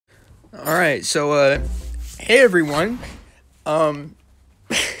Alright, so, hey everyone, I'm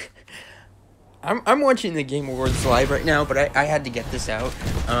watching the Game Awards live right now, but I had to get this out.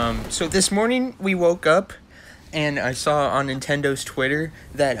 So this morning we woke up, and I saw on Nintendo's Twitter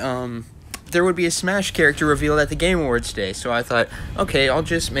that, there would be a Smash character revealed at the Game Awards today, so I thought, okay, I'll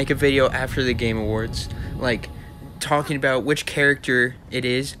just make a video after the Game Awards, like, talking about which character it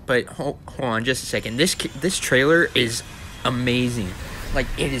is, but hold on just a second. This trailer is amazing. Like,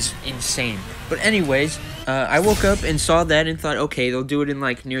 it is insane. But anyways, I woke up and saw that and thought, okay, they'll do it in,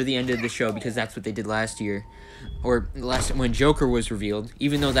 like, near the end of the show, because that's what they did last year. Or last when Joker was revealed,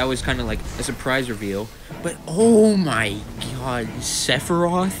 even though that was kind of like a surprise reveal. But, oh my god,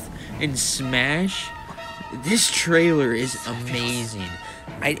 Sephiroth in Smash? This trailer is amazing.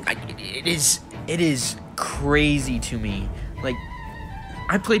 It is crazy to me. Like,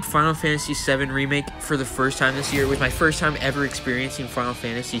 I played Final Fantasy VII Remake for the first time this year. It was my first time ever experiencing Final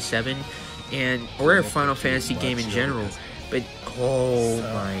Fantasy VII, or a Final Fantasy game in general. But oh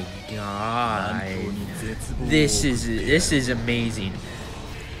my god, this is amazing.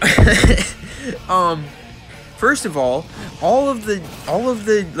 First of all of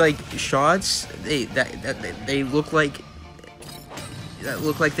the like shots they look like. That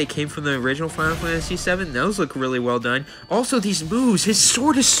look like they came from the original Final Fantasy VII. Those look really well done. Also, these moves. His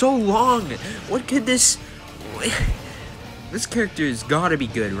sword is so long. What could this... This character has got to be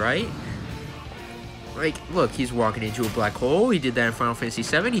good, right? Like, look, he's walking into a black hole. He did that in Final Fantasy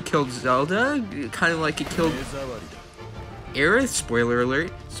VII. He killed Zelda. Kind of like he killed Aerith. Spoiler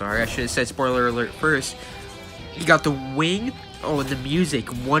alert. Sorry, I should have said spoiler alert first. He got the wing. Oh, and the music.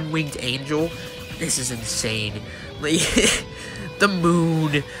 One-winged angel. This is insane. Like... The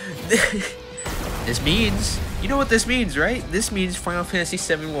moon. This means, you know what this means, right? This means Final Fantasy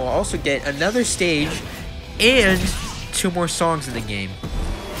VII will also get another stage and 2 more songs in the game.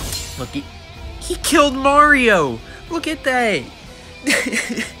 Look, he killed Mario. Look at that.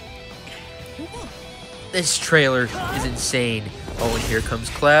 This trailer is insane. Oh, and here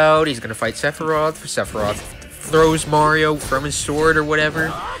comes Cloud. He's gonna fight Sephiroth. Sephiroth throws Mario from his sword or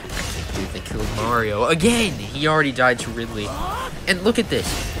whatever. They killed Mario again. He already died to Ridley. And look at this.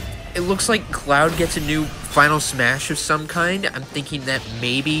 It looks like Cloud gets a new Final Smash of some kind. I'm thinking that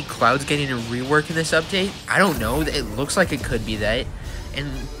maybe Cloud's getting a rework in this update. I don't know. It looks like it could be that.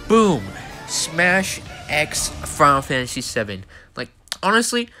 And boom, Smash X Final Fantasy VII. Like,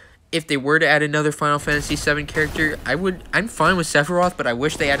 honestly, if they were to add another Final Fantasy VII character, I'm fine with Sephiroth, but I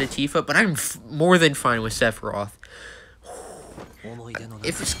wish they added Tifa. But I'm more than fine with Sephiroth.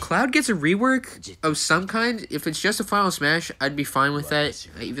 If Cloud gets a rework of some kind, if it's just a Final Smash, I'd be fine with that,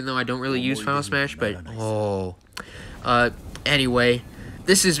 even though I don't really use Final Smash, but, oh. Anyway,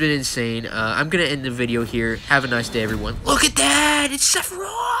 this has been insane. I'm gonna end the video here. Have a nice day, everyone. Look at that! It's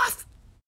Sephiroth!